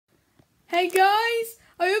Hey guys,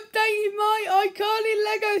 I updated my icarly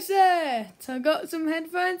Lego set. I got some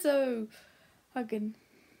headphones so I don't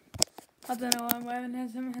know why I'm wearing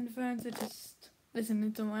some headphones, I just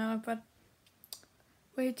listening to my iPad.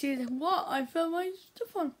 Which is what I film my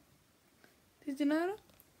stuff on. Did you know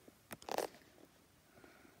that?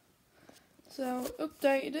 So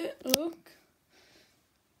updated it, look.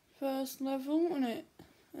 First level on it.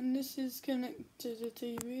 And this is connected to the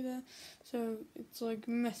TV there. So it's like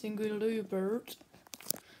messing with Lubert.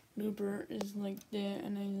 Lubert is like there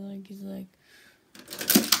and he's like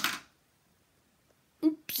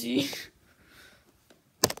oopsie.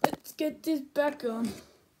 Let's get this back on.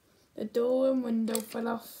 The door and window fell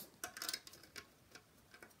off.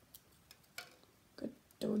 Got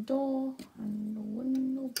the door and the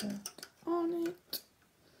window back on it.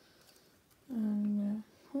 And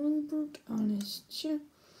Lubert on his chair.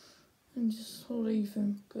 And just leave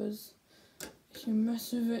him, because if you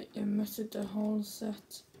mess with it, you mess with the whole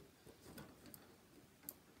set.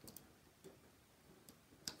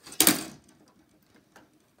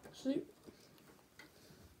 See? It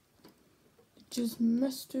just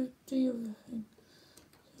messed with the other thing.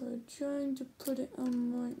 So I'm trying to put it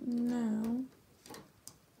on right now.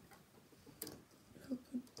 If I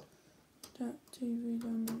put that TV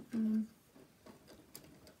down and then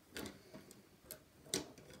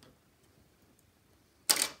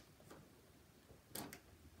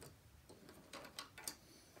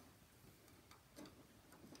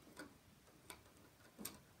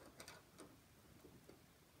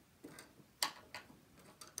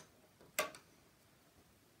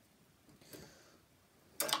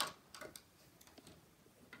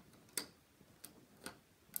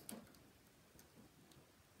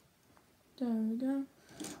there we go,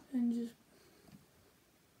 and just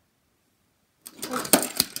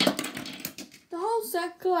the whole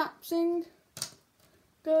set collapsing,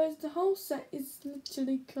 guys. The whole set is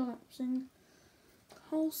literally collapsing. The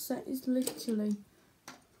whole set is literally,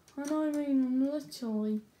 and I mean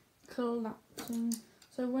literally collapsing.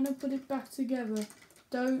 So when I put it back together,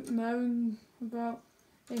 don't moan about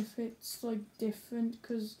if it's like different,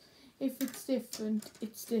 because if it's different,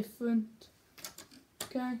 it's different.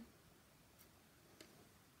 Okay.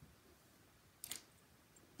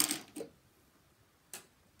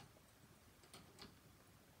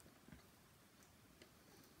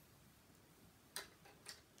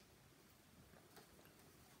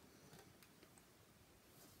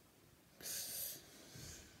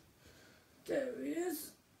 There he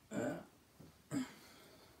is. So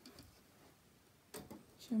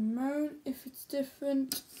moan if it's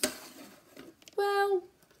different. Well,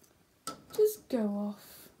 just go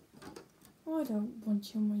off. I don't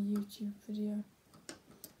want you on my YouTube video.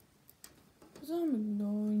 Because I'm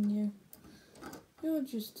ignoring you. You're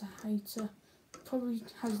just a hater. Probably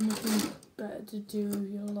has nothing better to do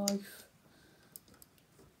with your life.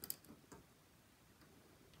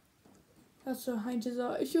 That's what haters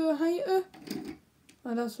are. If you're a hater,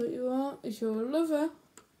 well, that's what you are. If you're a lover,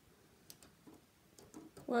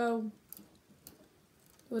 well,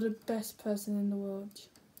 you're the best person in the world.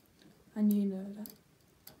 And you know that.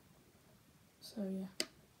 So, yeah.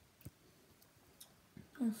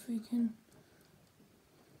 If we can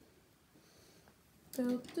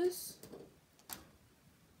build this.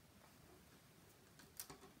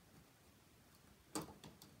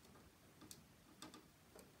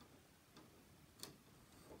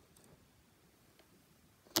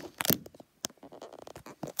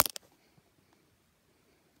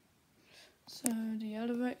 So the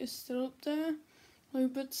elevator's still up there,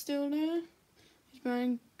 Lubert's still there. He's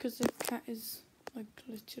moaning because the cat is like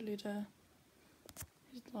literally there.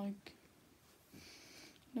 He's like,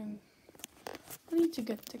 no. I need to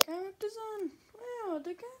get the characters on. Where are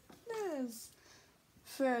the characters?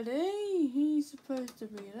 Freddy, he's supposed to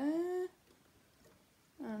be there.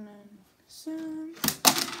 And then Sam.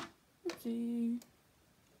 Oopsie.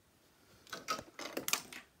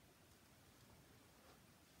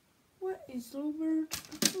 Where is Lubert?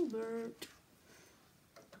 Lubert.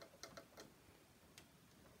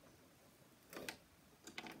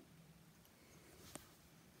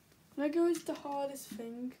 Lego is the hardest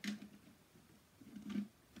thing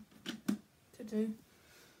to do.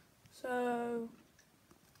 So,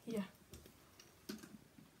 yeah.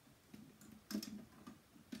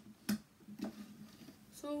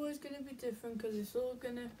 It's always going to be different because it's all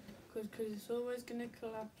gonna, because it's always going to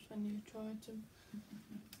collapse when you try to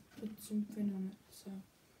put something on it. So,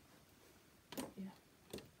 yeah.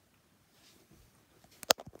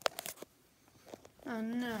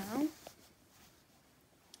 And now, I'm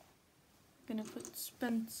going to put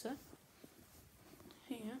Spencer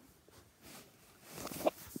here.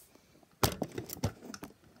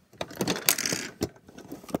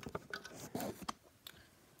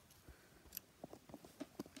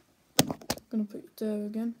 going to put it there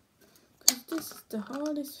again. Because this is the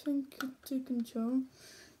hardest thing to control.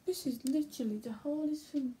 This is literally the hardest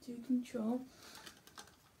thing to control.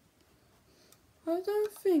 I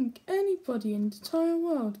don't think anybody in the entire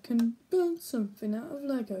world can build something out of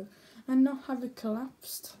Lego and not have it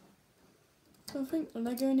collapsed. So I think the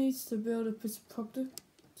Lego needs to build up its product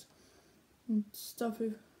and stop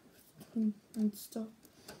it and stop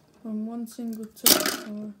on one single touch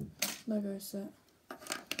or Lego set.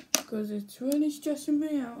 Because it's really stressing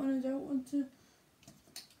me out and I don't want to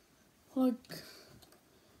like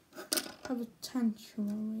have a tantrum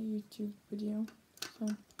on my YouTube video. So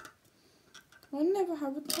I never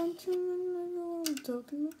have a tantrum and I know what I'm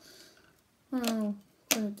talking about. Oh,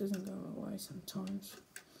 but it doesn't go away sometimes.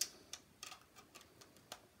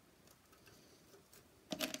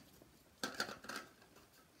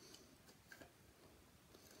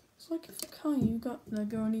 It's like if Caillou got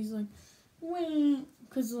Lego and he's like, wah,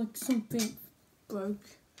 because like something broke.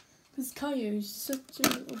 Because Caillou is such a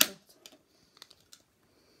little bit.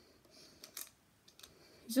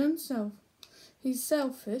 He's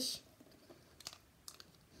selfish.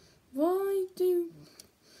 Why do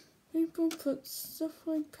people put stuff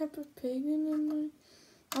like Peppa Pig in them?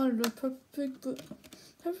 I love Peppa Pig, but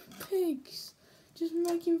Peppa Pig's just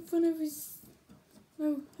making fun of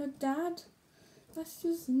her dad. That's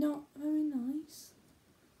just not very nice.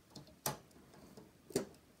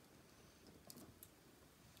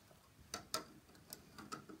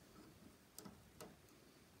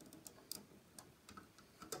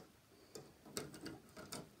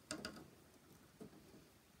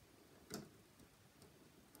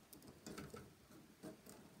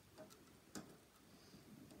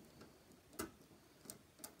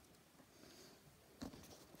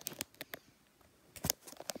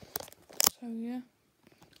 So yeah,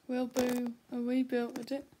 we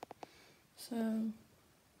built it. So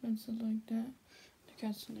it's like that, the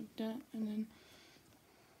cat's like that, and then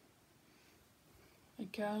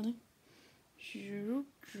icarly,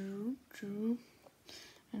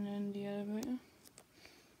 and then the elevator.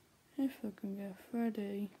 If I can get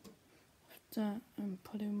Freddy off that and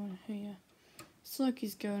put him on here, it's like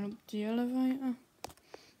he's going up the elevator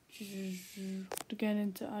to get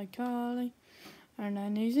into icarly. And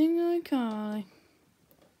then he's in icarly.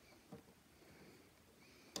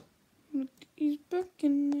 He's back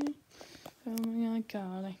in there filming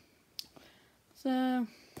icarly. So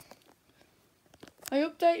I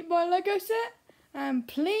updated my Lego set, and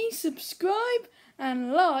please subscribe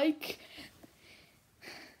and like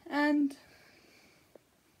and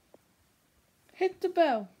hit the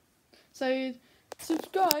bell. So you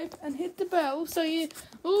subscribe and hit the bell so you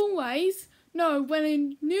always know when a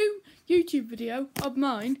new YouTube video of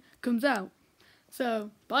mine comes out.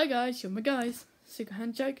 So bye guys, you're my guys. Secret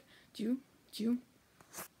handshake.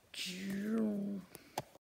 Chew.